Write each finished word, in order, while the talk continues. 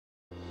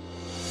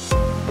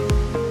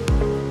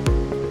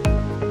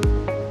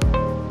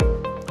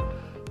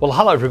Well,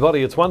 hello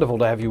everybody, it's wonderful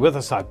to have you with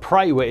us. I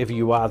pray wherever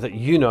you are that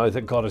you know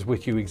that God is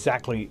with you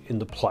exactly in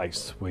the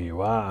place where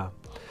you are.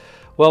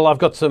 Well, I've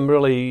got some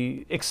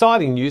really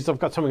exciting news. I've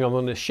got something I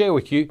want to share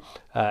with you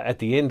at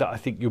the end. I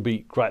think you'll be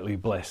greatly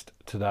blessed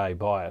today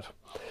by it.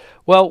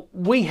 Well,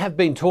 we have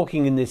been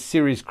talking in this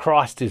series,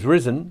 Christ is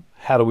Risen,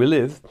 How Do We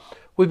Live?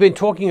 We've been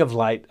talking of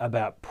late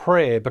about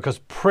prayer because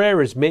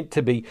prayer is meant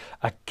to be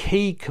a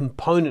key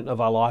component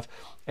of our life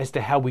as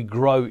to how we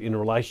grow in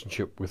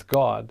relationship with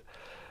God.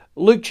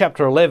 Luke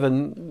chapter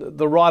 11,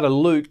 the writer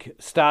Luke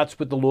starts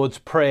with the Lord's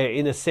Prayer,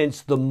 in a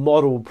sense, the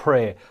model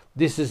prayer.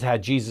 This is how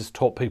Jesus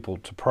taught people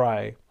to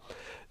pray.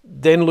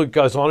 Then Luke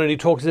goes on and he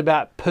talks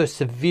about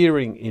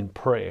persevering in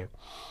prayer,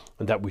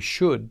 and that we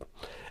should.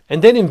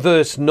 And then in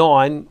verse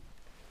 9,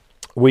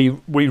 we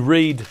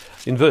read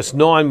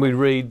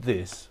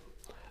this.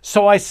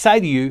 So I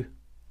say to you,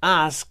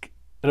 ask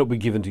and it will be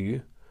given to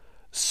you.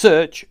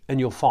 Search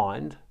and you'll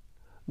find.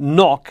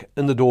 Knock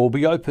and the door will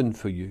be opened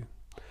for you.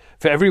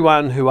 For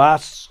everyone who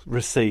asks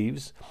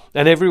receives,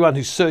 and everyone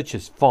who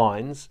searches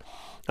finds,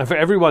 and for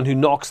everyone who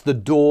knocks the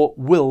door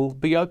will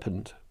be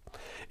opened.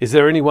 Is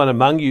there anyone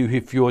among you,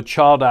 if your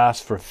child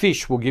asks for a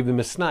fish, will give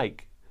him a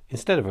snake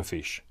instead of a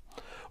fish?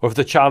 Or if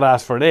the child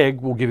asks for an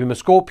egg, will give him a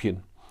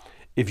scorpion?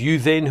 If you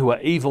then, who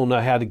are evil,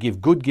 know how to give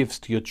good gifts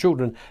to your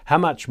children, how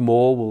much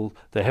more will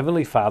the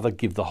Heavenly Father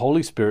give the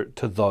Holy Spirit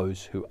to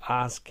those who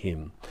ask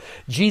him?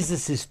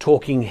 Jesus is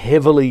talking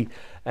heavily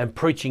and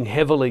preaching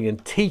heavily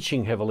and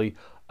teaching heavily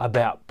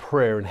about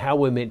prayer and how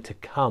we're meant to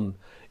come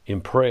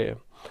in prayer.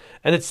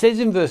 And it says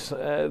in verse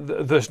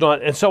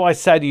 9, and so I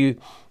say to you,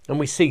 and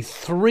we see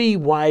three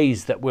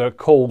ways that we're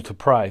called to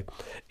pray.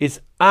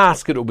 It's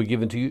ask and it will be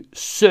given to you,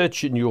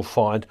 search and you'll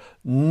find,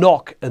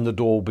 knock and the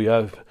door will be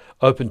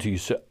open to you.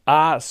 So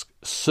ask,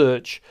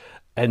 search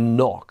and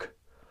knock.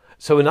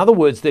 So in other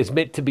words, there's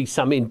meant to be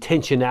some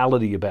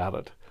intentionality about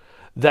it,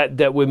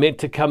 that we're meant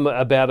to come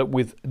about it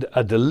with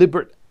a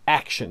deliberate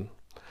action,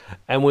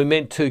 and we're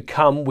meant to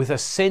come with a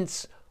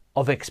sense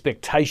of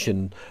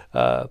expectation.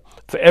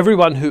 For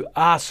everyone who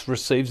asks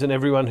receives, and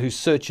everyone who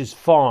searches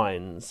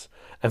finds,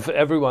 and for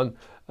everyone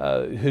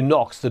who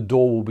knocks the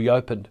door will be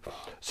opened.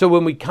 So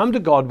when we come to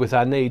God with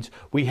our needs,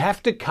 we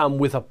have to come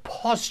with a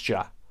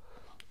posture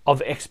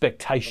of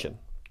expectation.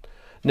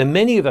 Now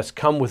many of us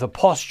come with a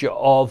posture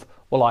of,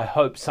 well, I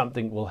hope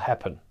something will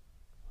happen,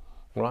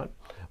 right?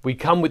 We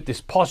come with this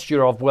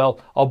posture of, well,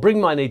 I'll bring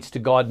my needs to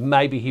God,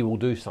 maybe he will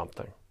do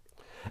something.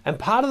 And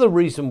part of the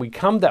reason we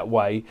come that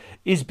way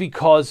is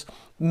because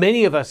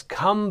many of us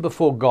come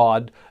before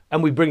God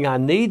and we bring our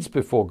needs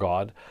before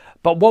God.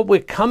 But what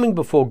we're coming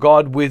before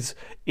God with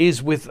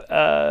is with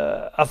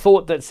a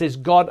thought that says,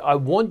 God, I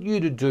want you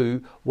to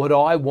do what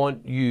I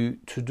want you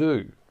to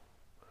do.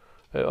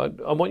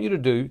 I want you to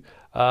do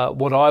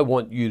what I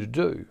want you to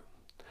do.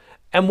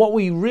 And what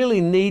we really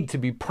need to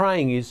be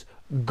praying is,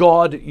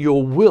 God,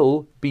 your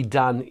will be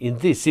done in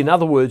this. In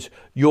other words,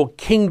 your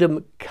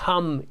kingdom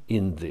come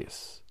in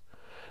this.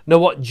 Now,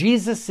 what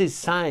Jesus is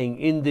saying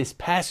in this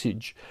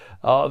passage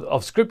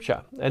of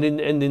Scripture and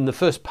in the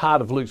first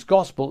part of Luke's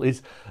Gospel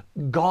is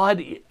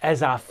God,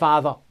 as our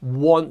Father,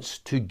 wants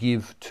to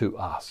give to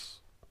us.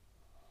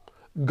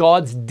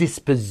 God's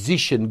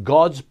disposition,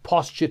 God's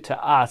posture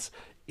to us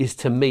is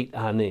to meet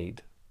our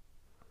need.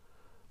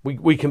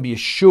 We can be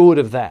assured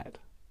of that.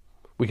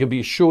 We can be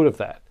assured of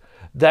that.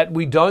 That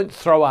we don't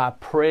throw our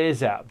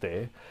prayers out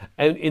there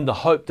and in the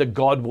hope that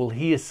God will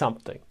hear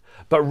something,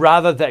 but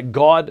rather that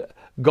God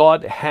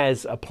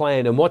has a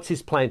plan. And what's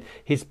his plan?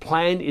 His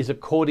plan is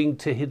according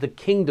to the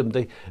kingdom.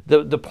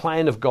 The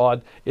plan of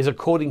God is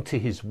according to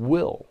his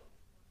will.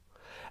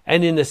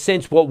 And in a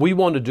sense, what we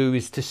want to do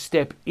is to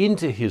step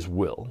into his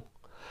will,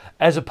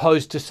 as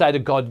opposed to say to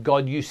God,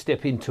 God, you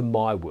step into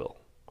my will.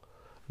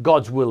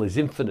 God's will is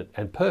infinite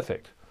and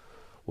perfect.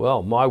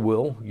 Well, my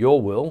will,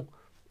 your will,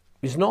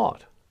 is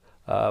not.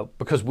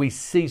 Because we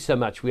see so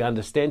much, we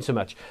understand so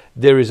much.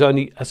 There is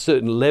only a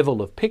certain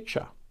level of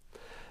picture.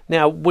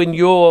 Now, when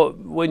you're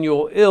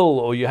ill,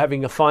 or you're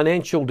having a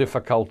financial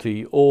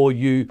difficulty, or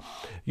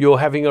you're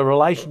having a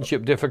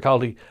relationship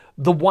difficulty,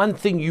 the one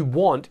thing you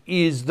want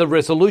is the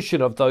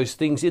resolution of those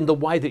things in the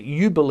way that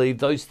you believe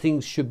those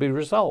things should be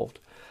resolved.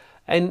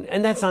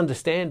 And that's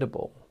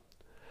understandable.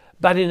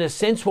 But in a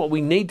sense, what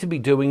we need to be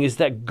doing is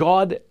that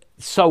God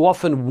so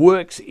often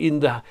works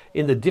in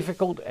the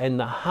difficult and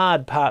the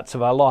hard parts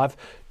of our life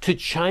to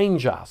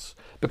change us,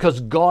 because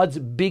God's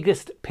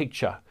biggest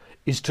picture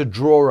is to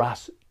draw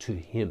us to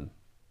him,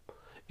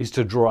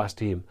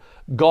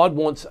 God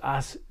wants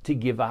us to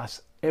give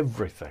us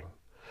everything.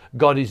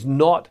 God is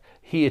not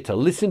here to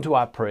listen to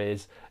our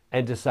prayers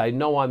and to say,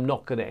 no, I'm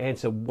not going to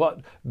answer.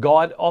 What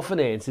God often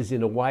answers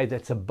in a way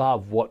that's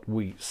above what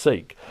we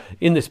seek.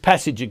 In this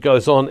passage, it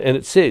goes on and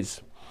it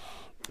says,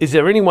 is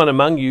there anyone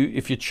among you,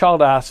 if your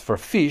child asks for a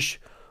fish,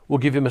 will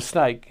give him a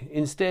snake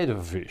instead of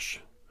a fish?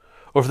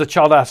 Or if the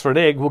child asks for an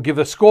egg, will give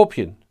a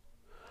scorpion,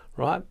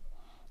 right?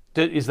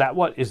 Is that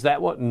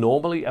what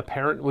normally a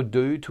parent would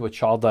do to a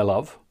child they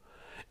love?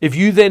 If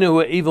you then who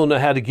are evil know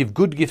how to give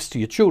good gifts to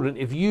your children,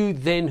 if you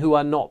then who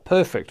are not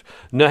perfect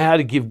know how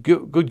to give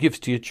good gifts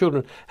to your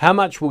children, how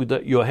much will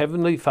your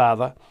heavenly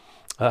Father,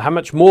 how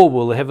much more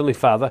will the Heavenly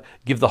Father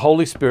give the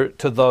Holy Spirit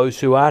to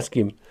those who ask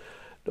Him?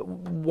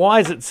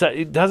 Why is it so?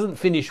 It doesn't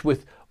finish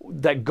with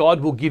that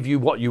God will give you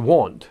what you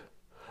want,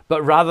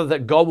 but rather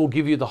that God will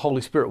give you the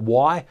Holy Spirit.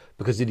 Why?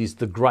 Because it is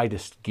the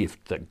greatest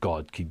gift that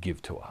God could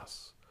give to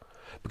us.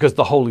 Because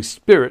the Holy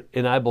Spirit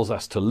enables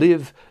us to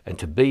live and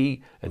to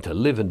be and to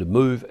live and to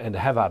move and to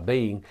have our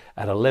being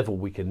at a level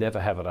we can never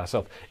have it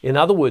ourselves. In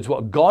other words,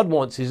 what God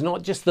wants is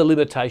not just the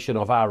limitation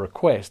of our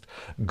request.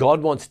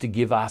 God wants to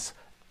give us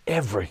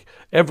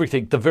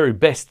everything, the very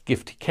best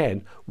gift He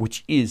can,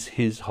 which is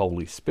His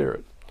Holy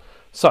Spirit.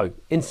 So,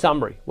 in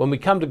summary, when we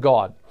come to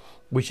God,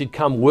 we should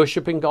come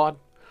worshipping God.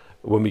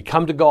 When we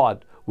come to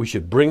God, we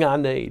should bring our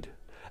need,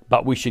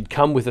 but we should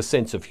come with a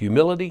sense of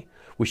humility.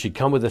 We should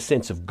come with a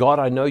sense of, God,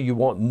 I know you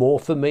want more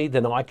for me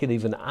than I can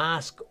even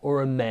ask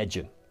or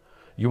imagine.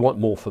 You want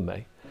more for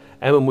me.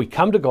 And when we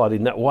come to God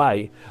in that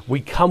way, we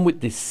come with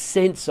this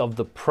sense of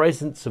the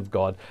presence of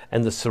God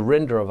and the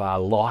surrender of our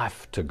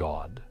life to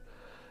God.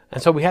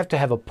 And so we have to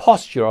have a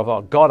posture of,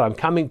 oh, God, I'm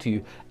coming to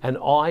you, and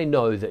I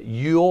know that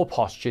your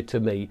posture to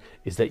me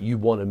is that you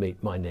want to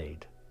meet my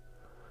need.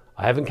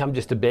 I haven't come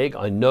just to beg.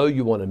 I know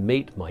you want to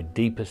meet my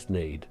deepest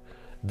need.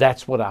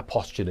 That's what our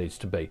posture needs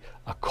to be,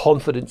 a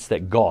confidence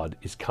that God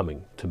is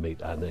coming to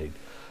meet our need.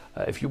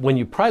 When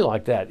you pray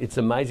like that, it's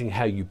amazing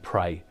how you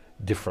pray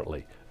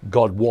differently.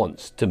 God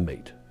wants to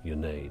meet your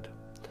need.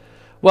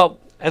 Well,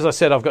 as I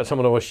said, I've got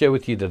someone I want to share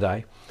with you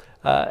today.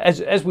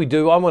 As we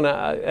do,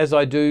 as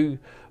I do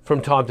from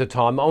time to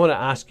time, I want to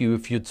ask you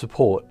if you'd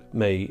support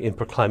me in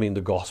proclaiming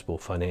the gospel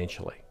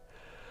financially.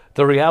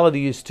 The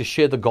reality is to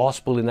share the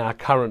gospel in our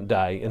current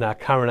day, in our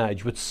current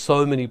age, with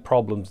so many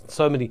problems,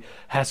 so many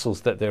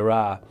hassles that there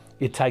are,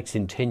 it takes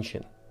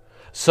intention.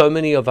 So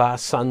many of our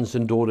sons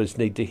and daughters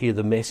need to hear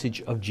the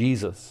message of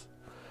Jesus.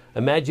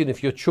 Imagine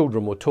if your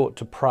children were taught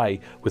to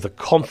pray with a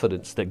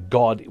confidence that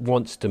God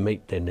wants to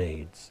meet their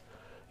needs.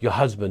 Your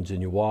husbands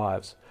and your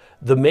wives.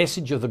 The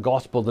message of the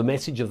gospel, the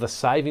message of the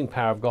saving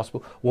power of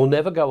gospel will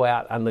never go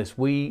out unless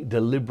we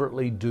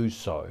deliberately do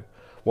so.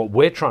 What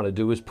we're trying to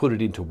do is put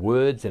it into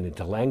words and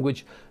into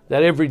language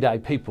that everyday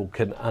people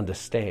can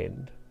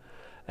understand.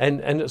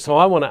 And so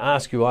I want to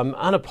ask you, I'm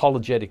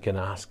unapologetic in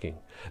asking,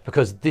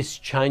 because this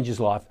changes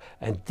life,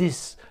 and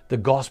the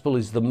gospel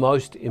is the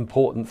most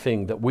important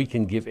thing that we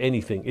can give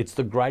anything. It's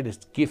the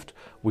greatest gift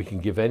we can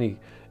give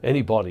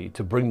anybody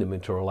to bring them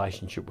into a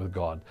relationship with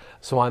God.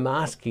 So I'm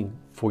asking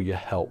for your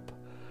help.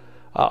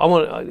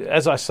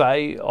 As I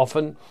say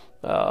often,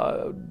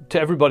 to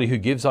everybody who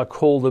gives, I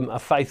call them a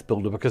faith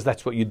builder, because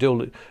that's what you're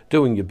doing.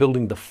 You're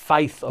building the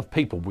faith of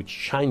people, which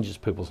changes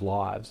people's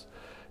lives.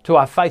 To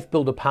our faith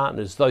builder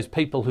partners, those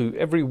people who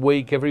every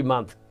week, every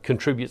month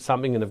contribute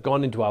something and have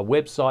gone into our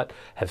website,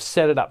 have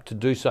set it up to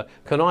do so,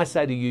 can I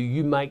say to you,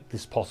 you make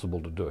this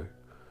possible to do.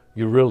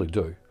 You really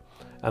do.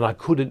 And I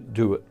couldn't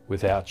do it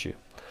without you.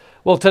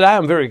 Well, today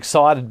I'm very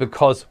excited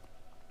because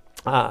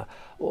on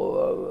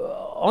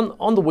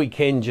the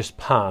weekend just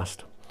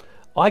past,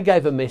 I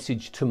gave a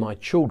message to my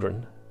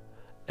children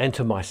and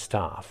to my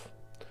staff.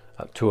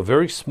 To a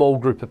very small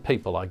group of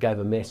people, I gave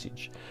a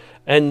message.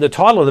 And the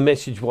title of the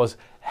message was,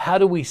 How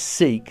Do We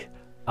Seek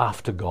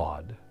After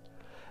God?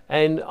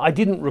 And I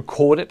didn't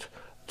record it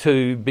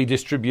to be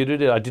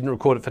distributed. I didn't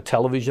record it for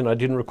television. I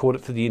didn't record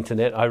it for the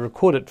internet. I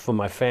recorded it for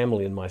my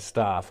family and my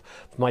staff,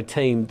 my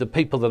team, the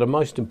people that are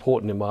most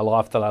important in my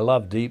life that I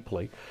love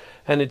deeply.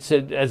 And it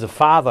said, as a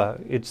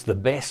father, it's the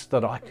best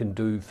that I can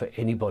do for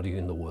anybody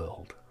in the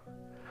world.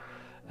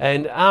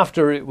 And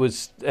after it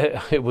was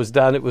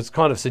done, it was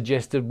kind of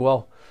suggested,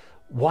 well,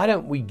 why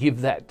don't we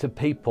give that to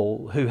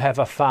people who have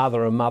a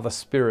father and mother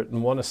spirit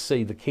and want to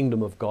see the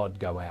kingdom of God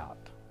go out?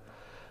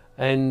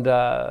 And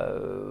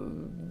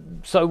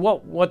so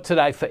what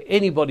today, for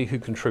anybody who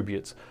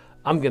contributes,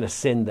 I'm going to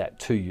send that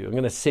to you. I'm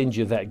going to send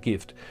you that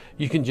gift.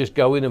 You can just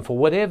go in, and for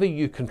whatever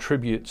you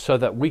contribute so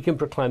that we can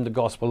proclaim the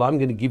gospel, I'm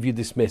going to give you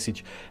this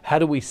message. How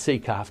do we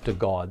seek after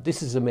God?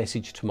 This is a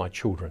message to my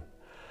children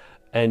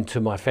and to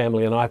my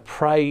family, and I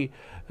pray,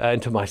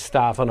 and to my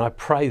staff, and I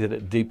pray that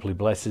it deeply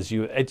blesses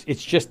you.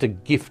 It's just a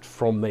gift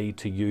from me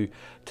to you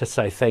to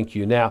say thank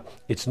you. Now,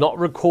 it's not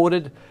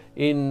recorded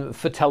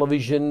for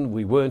television.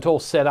 We weren't all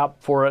set up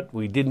for it.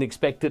 We didn't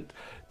expect it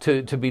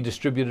to be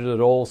distributed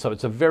at all. So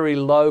it's a very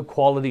low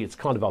quality. It's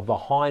kind of a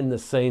behind the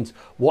scenes,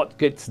 what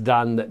gets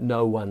done that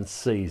no one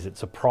sees.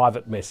 It's a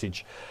private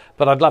message,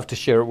 but I'd love to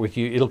share it with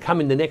you. It'll come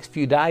in the next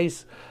few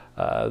days.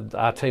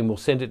 Our team will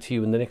send it to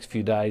you in the next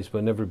few days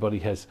when everybody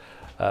has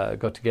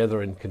got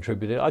together and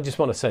contributed. I just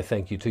want to say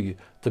thank you to you.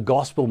 The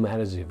gospel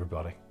matters,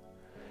 everybody.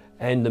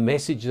 And the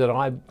message that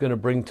I'm going to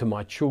bring to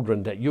my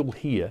children that you'll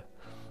hear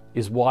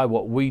is why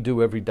what we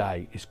do every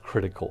day is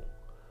critical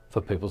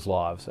for people's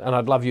lives. And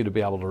I'd love you to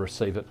be able to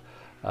receive it.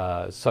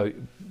 So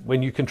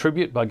when you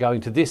contribute by going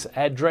to this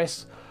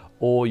address,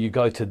 or you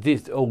go to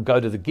this, or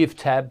go to the gift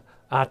tab,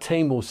 our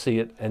team will see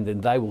it, and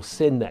then they will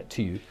send that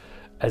to you.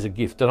 as a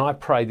gift. And I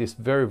pray this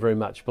very, very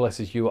much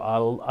blesses you.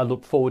 I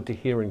look forward to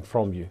hearing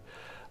from you,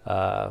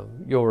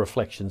 your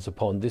reflections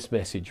upon this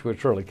message,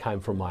 which really came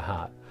from my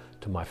heart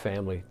to my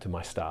family, to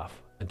my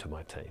staff, and to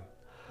my team.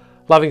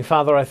 Loving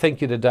Father, I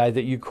thank you today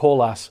that you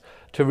call us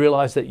to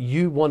realize that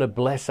you want to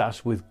bless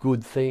us with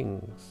good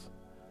things.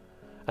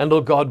 And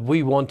Lord God,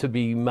 we want to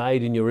be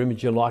made in your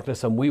image and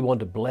likeness, and we want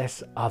to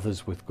bless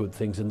others with good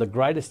things. And the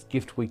greatest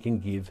gift we can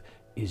give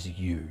is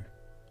you.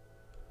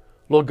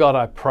 Lord God,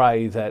 I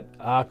pray that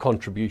our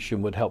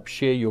contribution would help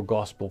share your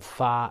gospel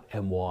far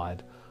and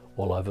wide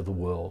all over the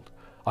world.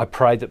 I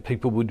pray that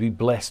people would be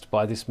blessed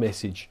by this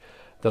message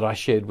that I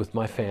shared with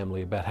my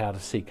family about how to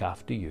seek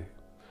after you,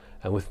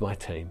 and with my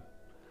team.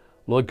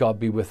 Lord God,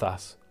 be with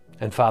us.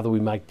 And Father, we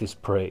make this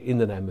prayer in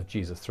the name of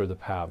Jesus through the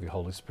power of your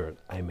Holy Spirit.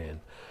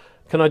 Amen.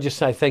 Can I just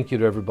say thank you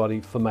to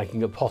everybody for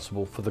making it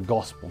possible for the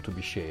gospel to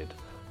be shared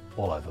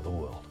all over the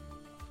world.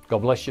 God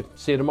bless you.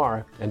 See you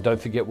tomorrow. And don't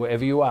forget,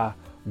 wherever you are,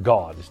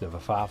 God is never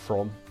far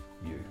from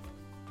you.